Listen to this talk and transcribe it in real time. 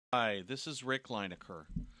Hi, this is Rick Lineker.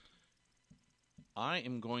 I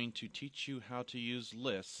am going to teach you how to use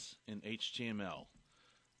lists in HTML.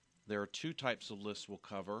 There are two types of lists we'll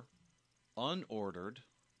cover: unordered,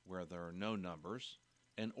 where there are no numbers,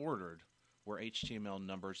 and ordered, where HTML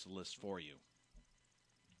numbers the list for you.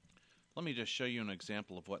 Let me just show you an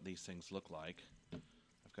example of what these things look like.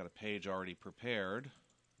 I've got a page already prepared.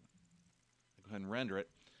 I'll go ahead and render it.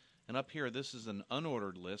 And up here, this is an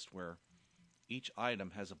unordered list where each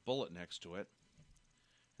item has a bullet next to it.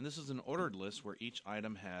 And this is an ordered list where each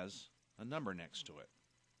item has a number next to it.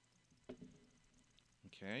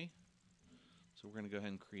 Okay, so we're going to go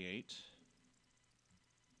ahead and create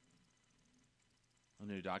a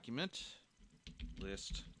new document,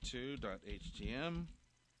 list2.htm.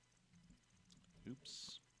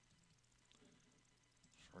 Oops,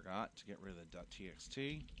 forgot to get rid of the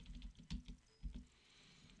 .txt.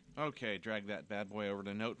 Okay, drag that bad boy over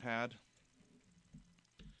to Notepad.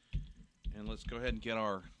 And let's go ahead and get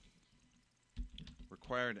our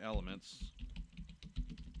required elements.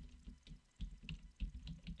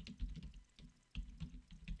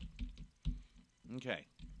 Okay,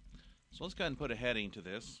 so let's go ahead and put a heading to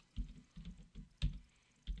this.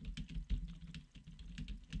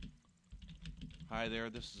 Hi there,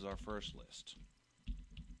 this is our first list.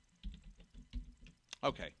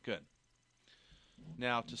 Okay, good.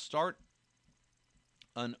 Now, to start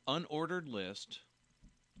an unordered list,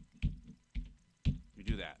 you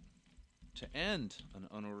do that. To end an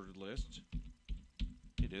unordered list,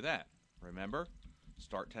 you do that. Remember,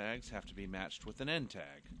 start tags have to be matched with an end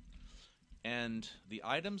tag. And the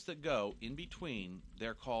items that go in between,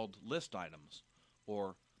 they're called list items,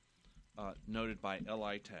 or noted by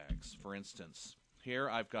li tags. For instance, here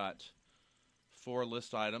I've got 4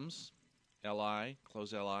 list items: li,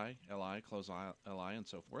 close li, li, close li, and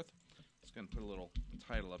so forth. Let's go and put a little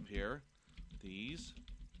title up here. These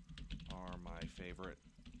are my favorite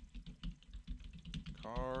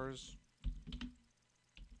cars.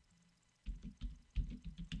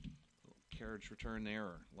 Little carriage return there,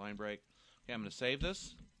 or line break. Okay, I'm going to save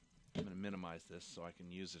this. I'm going to minimize this so I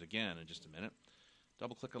can use it again in just a minute.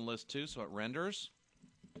 Double click on list 2 so it renders.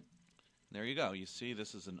 And there you go. You see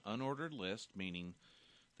this is an unordered list, meaning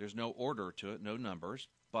there's no order to it, no numbers,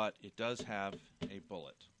 but it does have a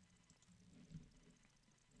bullet.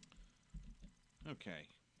 Okay.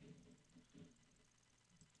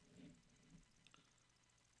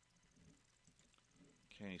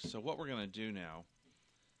 Okay, so what we're going to do now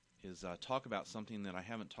is talk about something that I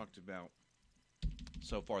haven't talked about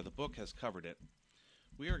so far. The book has covered it.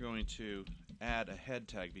 We are going to add a head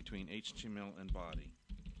tag between HTML and body.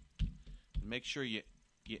 Make sure you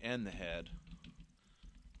end the head.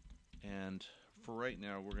 And for right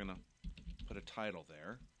now, we're going to put a title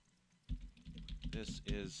there. This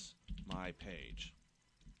is my page.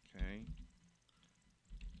 Okay.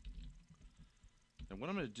 And what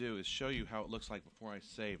I'm going to do is show you how it looks like before I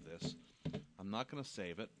save this. I'm not going to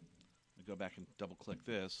save it. I'm going to go back and double click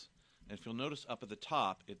this. And if you'll notice up at the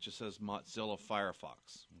top, it just says Mozilla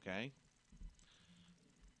Firefox. Okay.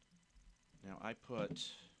 Now I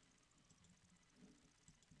put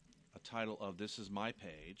a title of "This is my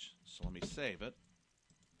page," so let me save it,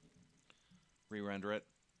 re-render it,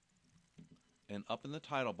 and up in the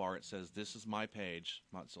title bar it says "This is my page,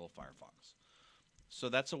 Mozilla Firefox." So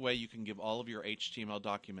that's a way you can give all of your HTML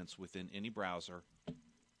documents within any browser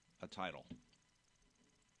a title.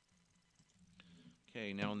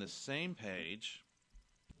 Okay, now on this same page,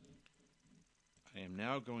 I am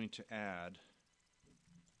now going to add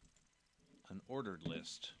an ordered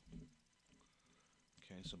list.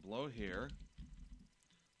 Okay, so below here,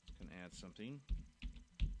 I can add something.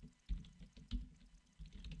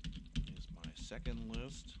 Here's my second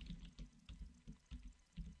list.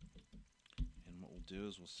 And what we'll do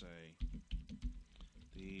is we'll say,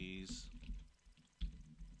 these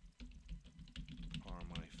are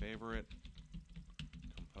my favorite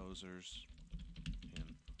composers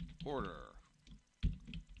in order.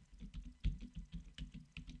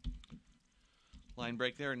 Line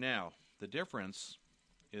break there. Now, the difference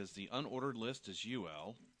is the unordered list is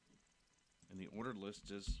UL and the ordered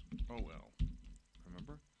list is OL.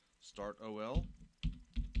 Remember? Start OL,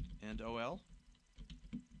 end OL.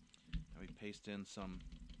 Now we paste in some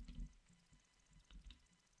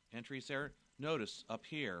entries there. Notice up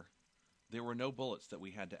here there were no bullets that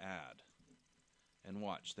we had to add. And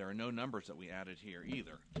watch, there are no numbers that we added here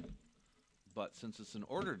either. But since it's an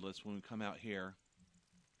ordered list, when we come out here,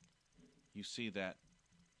 you see that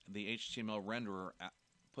the HTML renderer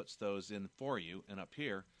puts those in for you, and up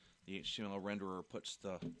here the HTML renderer puts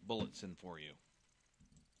the bullets in for you.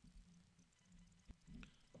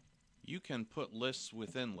 you can put lists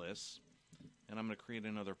within lists, and I'm going to create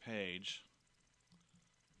another page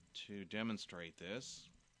to demonstrate this.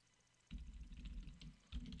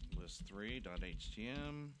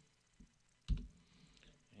 List3.htm,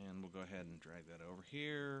 and we'll go ahead and drag that over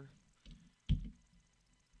here.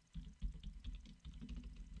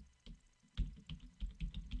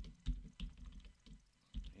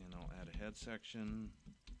 And I'll add a head section,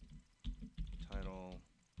 title,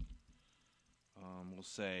 we'll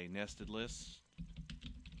say nested lists.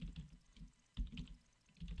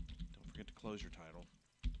 Don't forget to close your title,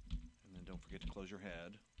 and then don't forget to close your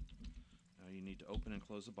head. Now you need to open and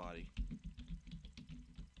close the body.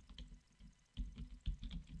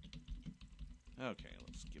 Okay,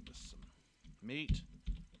 let's give this some meat.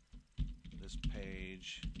 This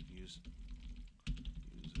page uses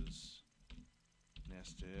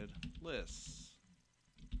nested lists.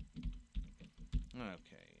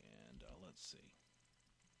 Okay, and let's see.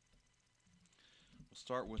 We'll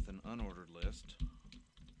start with an unordered list.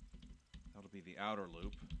 That'll be the outer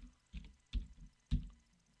loop.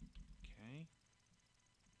 Okay.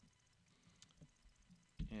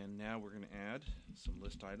 And now we're going to add some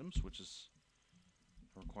list items, which is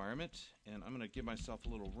a requirement. And I'm going to give myself a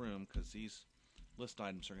little room because these list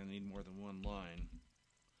items are going to need more than one line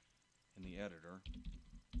in the editor.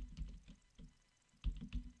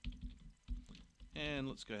 And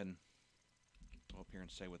let's go ahead and go up here and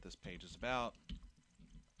say what this page is about.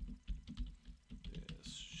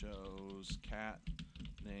 This shows cat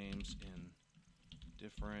names in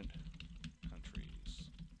different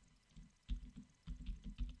countries.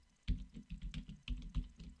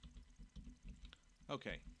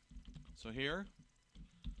 Okay, so here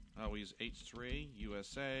we use H3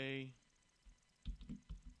 USA.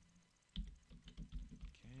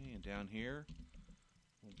 Okay, and down here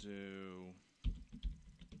we'll do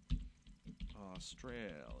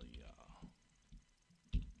Australia.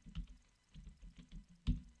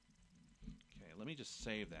 Okay, let me just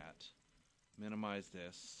save that, minimize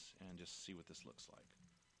this, and just see what this looks like.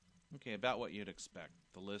 Okay, about what you'd expect.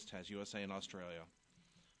 The list has USA and Australia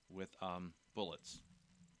with bullets.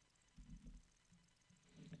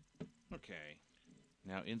 Okay,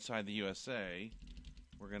 now inside the USA,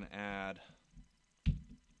 we're going to add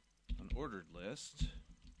an ordered list.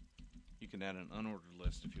 You can add an unordered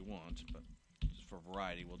list if you want, but just for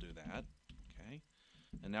variety, we'll do that. Okay,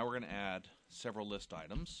 and now we're going to add several list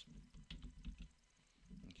items.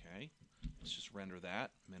 Okay, let's just render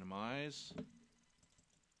that, minimize.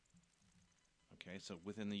 Okay, so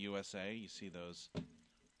within the USA, you see those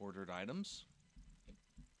ordered items.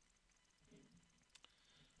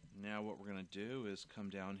 Now what we're going to do is come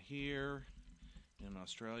down here. In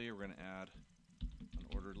Australia, we're going to add an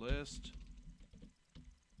ordered list.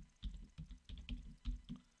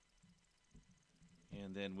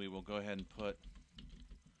 And then we will go ahead and put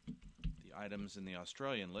the items in the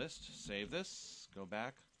Australian list. Save this, go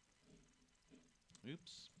back.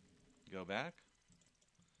 Oops, go back.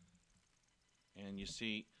 And you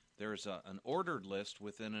see there's an ordered list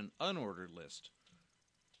within an unordered list.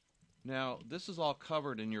 Now, this is all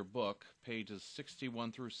covered in your book, pages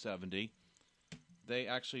 61 through 70. They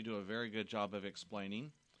actually do a very good job of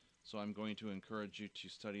explaining, so I'm going to encourage you to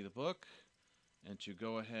study the book and to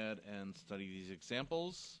go ahead and study these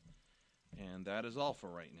examples. And that is all for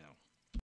right now.